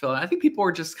Nashville. I think people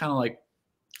are just kind of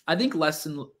I think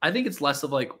it's less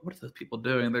of what are those people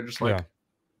doing? They're just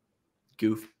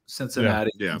goof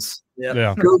Cincinnatians.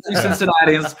 Yeah. Goofy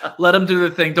Cincinnatians. Let them do their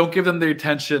thing. Don't give them the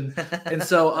attention. And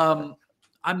so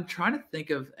I'm trying to think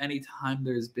of any time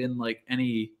there's been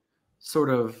any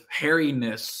sort of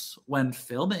hairiness when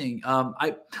filming.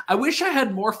 I wish I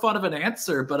had more fun of an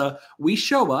answer, but we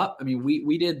show up. I mean,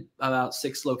 we did about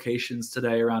 6 locations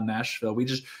today around Nashville. We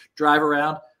just drive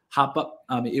around, hop up.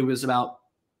 It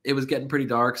was getting pretty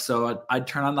dark, so I'd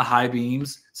turn on the high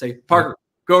beams, say, Parker,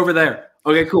 go over there.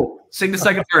 Okay, cool. Sing the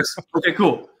second verse. Okay,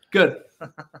 cool. Good. All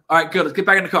right, good. Let's get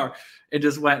back in the car. And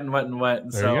just went. And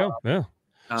there you go. Yeah.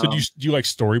 So do you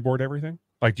storyboard everything?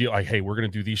 Do you hey, we're going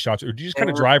to do these shots? Or do you just kind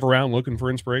of drive around looking for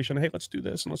inspiration? Hey, let's do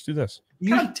this and let's do this.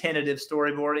 Kind of tentative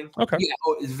storyboarding. Okay. Yeah,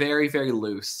 it's very, very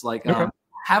loose.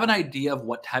 Have an idea of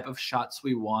what type of shots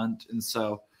we want. And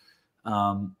so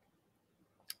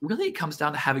really it comes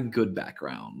down to having good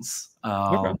backgrounds.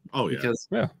 Oh, yeah.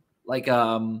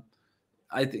 Because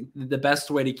I think the best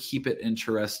way to keep it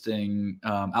interesting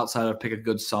outside of pick a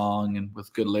good song and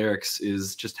with good lyrics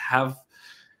is just have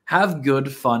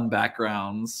good fun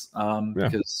backgrounds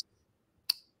because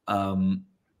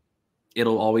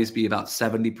it'll always be about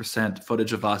 70%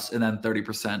 footage of us and then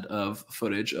 30% of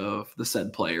footage of the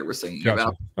said player we're singing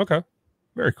about. Okay.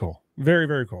 Very cool. Very,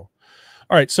 very cool.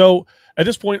 All right. So at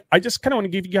this point, I just kind of want to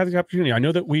give you guys the opportunity. I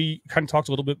know that we kind of talked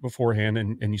a little bit beforehand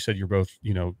and you said you're both,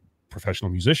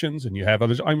 professional musicians and you have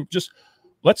others.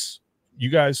 You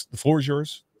guys, the floor is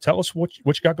yours. Tell us what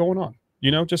you got going on,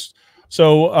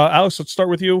 so Alex, let's start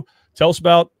with you. Tell us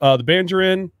about the band you're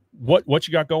in, what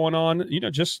you got going on,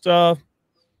 just throw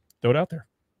it out there.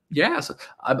 Yeah. So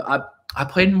I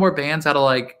played in more bands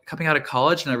coming out of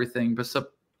college and everything. But so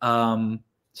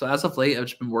as of late, I've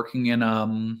just been working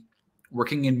in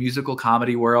musical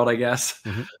comedy world, I guess,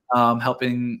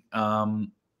 helping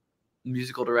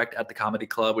musical direct at the comedy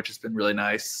club, which has been really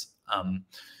nice.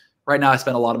 right now I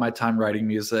spend a lot of my time writing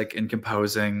music and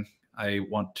composing. I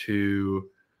want to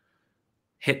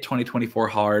hit 2024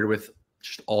 hard with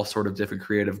just all sort of different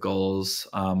creative goals.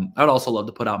 I would also love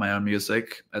to put out my own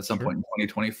music at some point in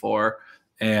 2024.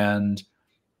 And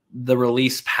the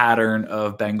release pattern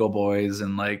of Bengal Boys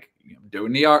and like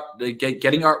doing the art,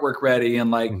 getting artwork ready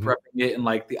and like prepping it and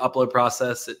like the upload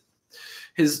process, it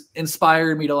has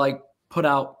inspired me to like put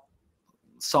out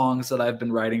songs that I've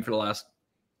been writing for the last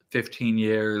 15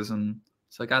 years. And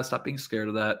so I gotta stop being scared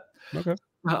of that. Okay.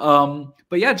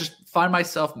 But yeah, just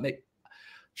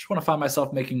want to find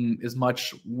myself making as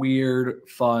much weird,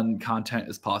 fun content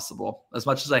as possible. As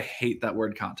much as I hate that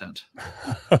word content.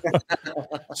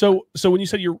 So when you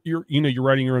said you're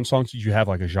writing your own songs, did you have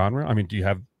like a genre? I mean, do you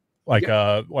have like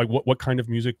what kind of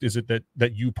music is it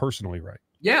that you personally write?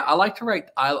 Yeah, I like to write.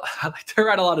 I like to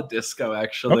write a lot of disco.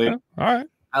 Actually, okay. All right.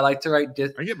 I like to write.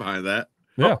 I get behind that.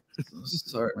 Yeah. Oh,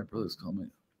 sorry, my brother's calling me.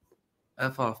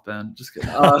 F off, Ben. Just kidding.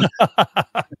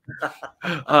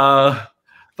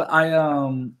 But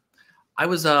I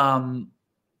was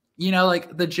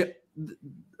like the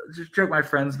joke my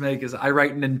friends make is I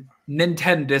write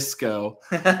Nintendo disco.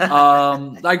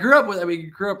 I grew up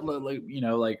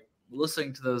like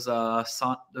listening to those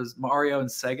Mario and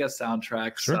Sega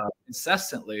soundtracks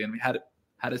incessantly, and we had a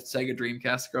Sega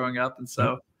Dreamcast growing up, and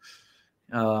so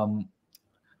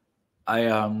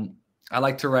I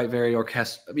like to write very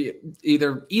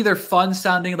either fun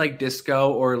sounding like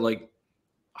disco or like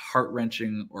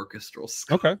heart-wrenching orchestral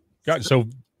stuff. Okay. Got it. So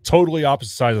totally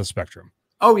opposite sides of the spectrum.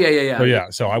 Oh yeah. So yeah.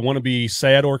 So I want to be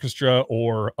sad orchestra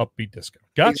or upbeat disco.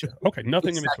 Gotcha. Exactly. Okay.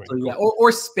 Nothing in between. Yeah.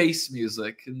 Or space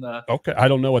music in the. Okay. I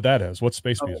don't know what that is. What's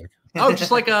space music? Oh,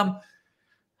 just like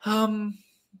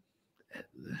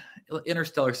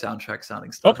interstellar soundtrack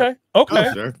sounding stuff. Okay. Okay.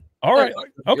 Oh, sure. All right.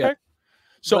 Okay. Yeah.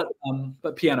 So,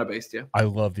 but piano based, yeah. I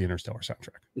love the Interstellar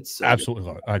soundtrack. It's so absolutely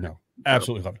love it. I know,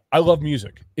 absolutely love it. I love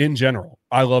music in general.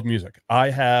 I love music.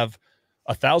 I have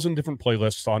 1,000 different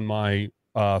playlists on my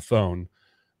phone,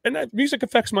 and that music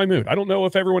affects my mood. I don't know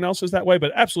if everyone else is that way, but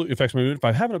it absolutely affects my mood. If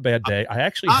I'm having a bad day, I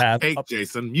actually have.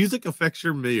 Jason, music affects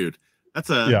your mood. That's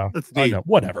that's deep. I know.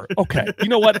 Whatever. Okay. You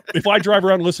know what? If I drive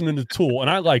around listening to Tool, and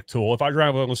I like Tool, if I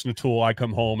drive around listening to Tool, I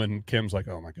come home and Kim's like,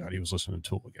 "Oh my god, he was listening to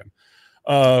Tool again."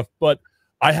 But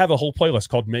I have a whole playlist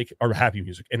called Happy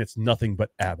Music, and it's nothing but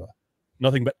ABBA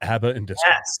and disco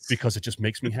because it just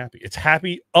makes me happy. It's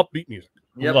happy, upbeat music.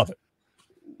 Yep.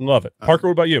 Love it. Parker,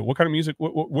 what about you? What kind of music?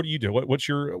 What do you do? What's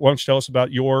your? Why don't you tell us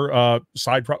about your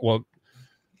side project? Well,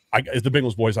 the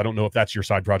Bengals Boys. I don't know if that's your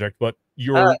side project, but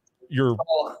your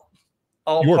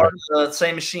all your part of the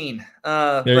same machine.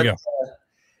 There you go.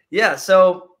 Yeah.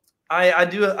 So.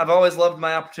 I've always loved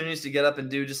my opportunities to get up and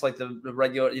do just like the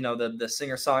regular, the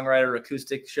singer-songwriter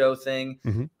acoustic show thing.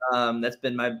 Mm-hmm. That's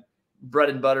been my bread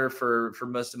and butter for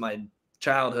most of my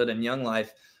childhood and young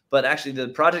life. But actually the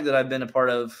project that I've been a part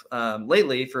of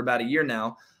lately for about a year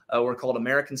now, we're called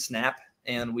American Snap.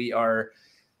 And we are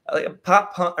like a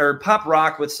pop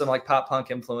rock with some like pop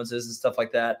punk influences and stuff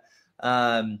like that.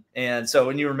 And so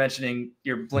when you were mentioning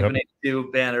your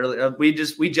Blink-182 band earlier, we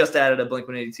just added a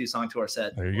Blink-182 song to our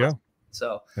set. There you go.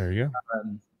 So there you go.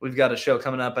 We've got a show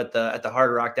coming up at the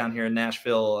Hard Rock down here in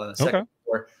Nashville, second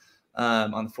floor,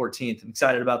 on the 14th. I'm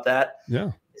excited about that. Yeah,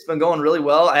 it's been going really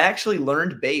well. I actually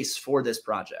learned bass for this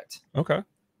project. Okay,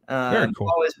 very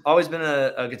cool. Always been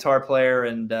a guitar player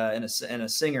and a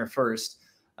singer first,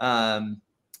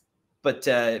 but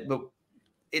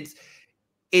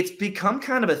it's become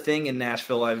kind of a thing in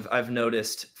Nashville. I've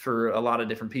noticed for a lot of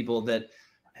different people that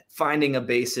finding a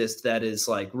bassist that is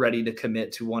like ready to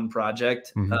commit to one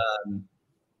project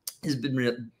has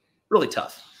been really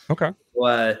tough. Okay.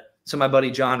 So my buddy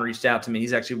John reached out to me.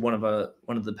 He's actually one of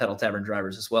the Pedal Tavern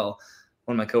drivers as well,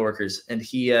 one of my coworkers, and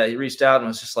he reached out and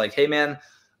was just like, "Hey man,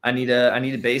 I need a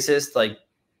bassist. Like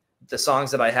the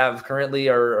songs that I have currently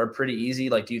are pretty easy.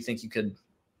 Like, do you think you could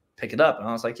pick it up?" And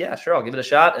I was like, "Yeah, sure, I'll give it a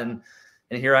shot." And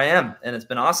here I am, and it's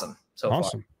been awesome so far.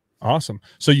 Awesome.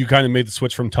 So you kind of made the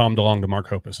switch from Tom DeLonge to Mark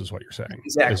Hoppus is what you're saying.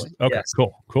 Exactly. Okay, yes.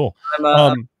 Cool.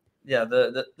 I'm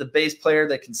the bass player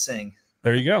that can sing.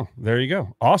 There you go.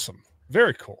 Awesome.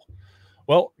 Very cool.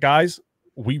 Well, guys,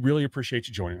 we really appreciate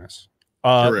you joining us.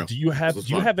 Do you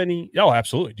have any? Oh,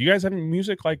 absolutely. Do you guys have any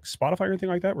music like Spotify or anything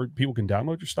like that where people can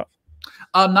download your stuff?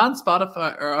 Not on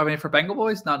Spotify, or I mean, for Bengal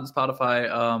Boys, not on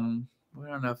Spotify. I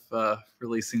don't know if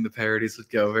releasing the parodies would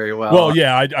go very well. Well,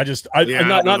 yeah, not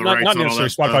necessarily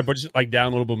Spotify, stuff, but just like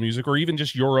downloadable music or even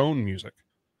just your own music.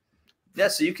 Yeah,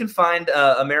 so you can find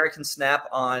American Snap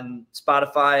on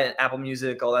Spotify, Apple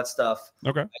Music, all that stuff.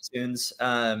 Okay. iTunes.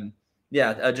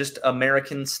 Just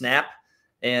American Snap.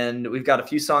 and we've got a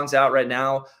few songs out right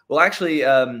now. We'll actually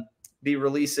be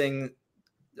releasing.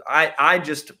 I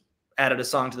just added a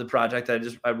song to the project.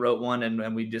 I wrote one,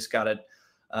 and we just got it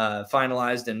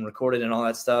finalized and recorded and all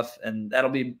that stuff, and that'll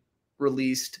be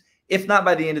released, if not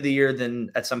by the end of the year,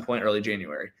 then at some point early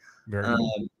January. Very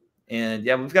cool. And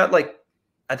yeah, we've got like,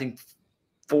 I think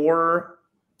four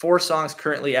songs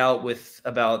currently out with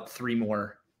about 3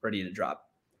 more ready to drop.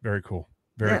 Very cool.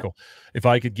 Very cool. If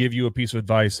I could give you a piece of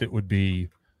advice, it would be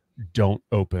don't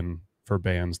open for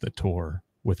bands that tour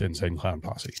with Insane Clown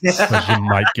Posse, because you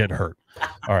might get hurt.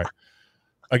 All right.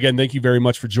 Again, thank you very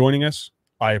much for joining us.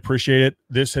 I appreciate it.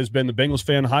 This has been the Bengals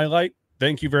Fan Highlight.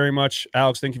 Thank you very much,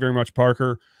 Alex. Thank you very much,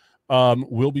 Parker.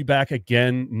 We'll be back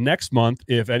again next month.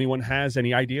 If anyone has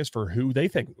any ideas for who they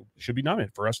think should be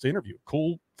nominated for us to interview,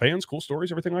 cool fans, cool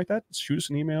stories, everything like that, shoot us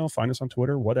an email, find us on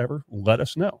Twitter, whatever, let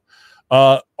us know.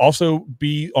 Also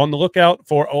be on the lookout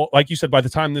for, like you said, by the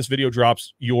time this video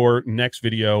drops, your next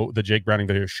video, the Jake Browning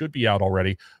video, should be out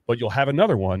already, but you'll have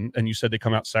another one. And you said they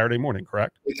come out Saturday morning,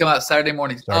 correct? They come out Saturday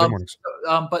mornings. Saturday mornings.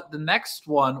 But the next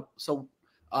one, so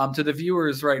to the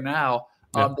viewers right now,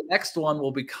 the next one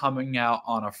will be coming out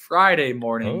on a Friday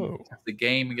morning. The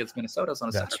game against Minnesota is on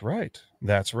a Saturday. That's right.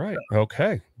 That's right.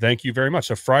 Okay. Thank you very much.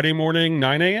 So Friday morning,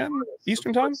 9 a.m.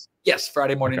 Eastern time? Yes,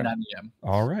 Friday morning, 9 a.m.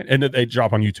 All right. And they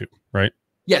drop on YouTube, right?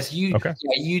 Yes.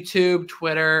 YouTube,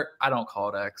 Twitter. I don't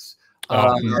call it X.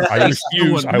 I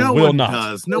refuse. I will not.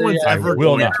 Does. No one's ever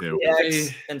going to. X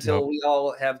until we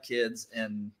all have kids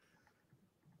and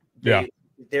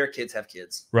their kids have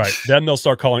kids. Right. Then they'll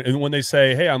start calling. And when they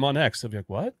say, hey, I'm on X, they'll be like,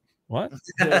 what? What?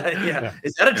 Yeah.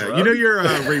 Is that a drug? You know, your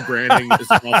rebranding is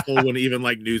awful when even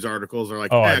like news articles are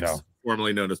like X,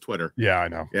 formerly known as Twitter. Yeah, I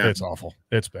know. Yeah. It's awful.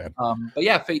 It's bad. But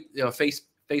yeah,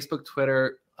 Facebook,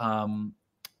 Twitter,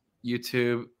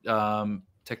 YouTube,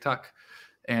 TikTok,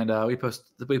 and we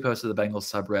post the Bengals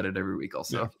subreddit every week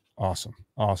also. Yeah.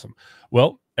 Awesome.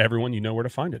 Well, everyone, you know where to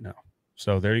find it now.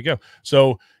 So there you go.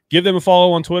 So give them a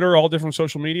follow on Twitter, all different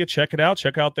social media. Check it out.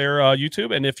 Check out their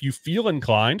YouTube. And if you feel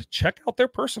inclined, check out their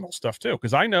personal stuff too.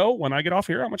 Because I know when I get off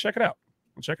here, I'm going to check it out.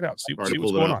 See what's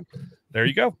going on. There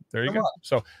you go.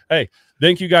 So, hey,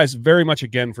 thank you guys very much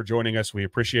again for joining us. We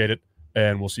appreciate it.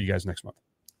 And we'll see you guys next month.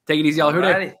 Take it easy, y'all. Who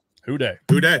day?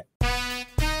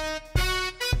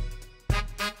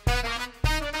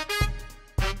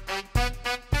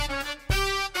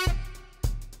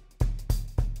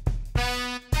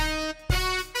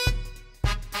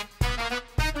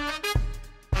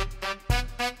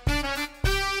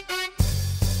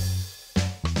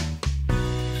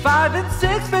 5 and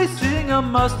 6 facing a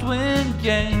must-win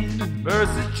game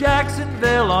versus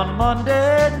Jacksonville on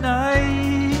Monday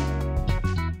night.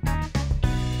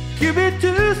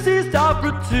 QB2 seized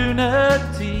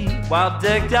opportunity while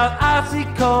decked out icy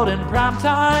cold in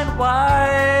primetime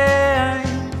white.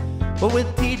 But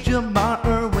with T.J.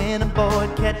 Irwin and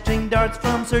Boyd catching darts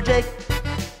from Sir Jake,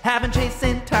 having Chase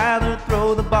and Tyler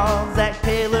throw the ball, Zach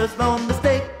Taylor's lone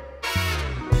mistake.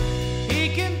 He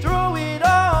can throw it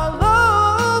all over.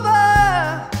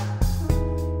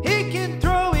 He can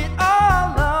throw it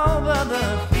all over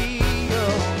the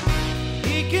field.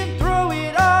 He can throw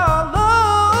it all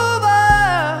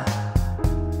over.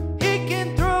 He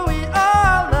can throw it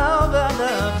all over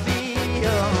the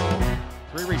field.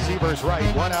 3 receivers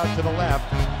right, 1 out to the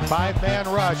left. 5-man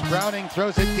rush. Browning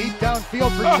throws it deep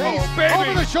downfield for Chase.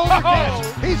 Over the shoulder catch.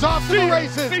 He's off to the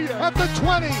races at the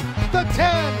 20, the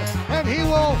 10, and he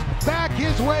will back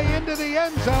his way into the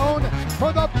end zone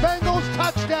for the Bengals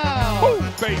touchdown.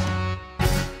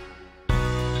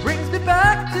 Brings me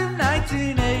back to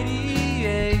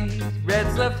 1988.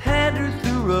 Reds left-hander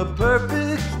threw a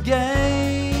perfect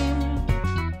game.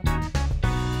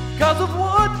 Cause of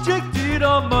what Jake did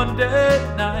on Monday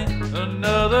night,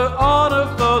 another honor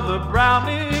for the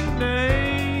Browning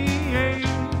name.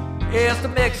 It's the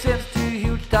Mixon's 2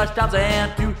 huge touchdowns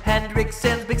and 2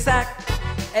 Hendrickson's big sack,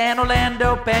 and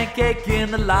Orlando Pancake in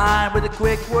the line with a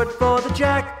quick word for the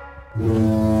jack.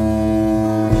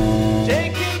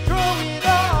 Jake can throw it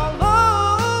all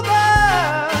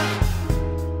over.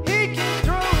 He can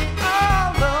throw it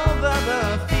all over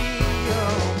the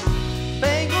field.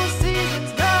 Bengals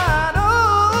season's not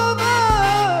over.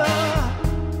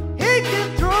 He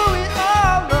can throw it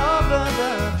all over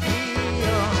the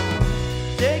field.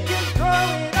 Jake can throw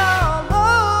it all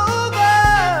over.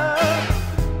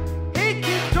 He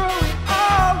can throw it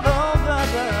all over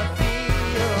the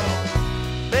field.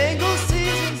 Bengals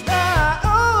season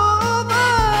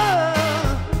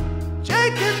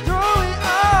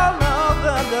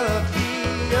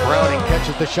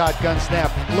This is the shotgun snap.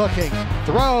 Looking,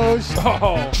 throws,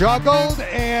 juggled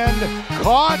and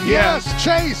caught. Yes,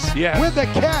 Chase with the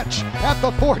catch at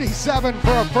the 47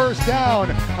 for a first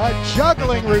down. A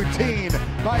juggling routine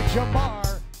by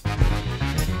Jamar.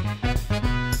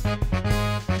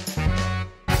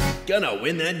 Gonna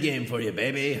win that game for you,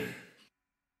 baby.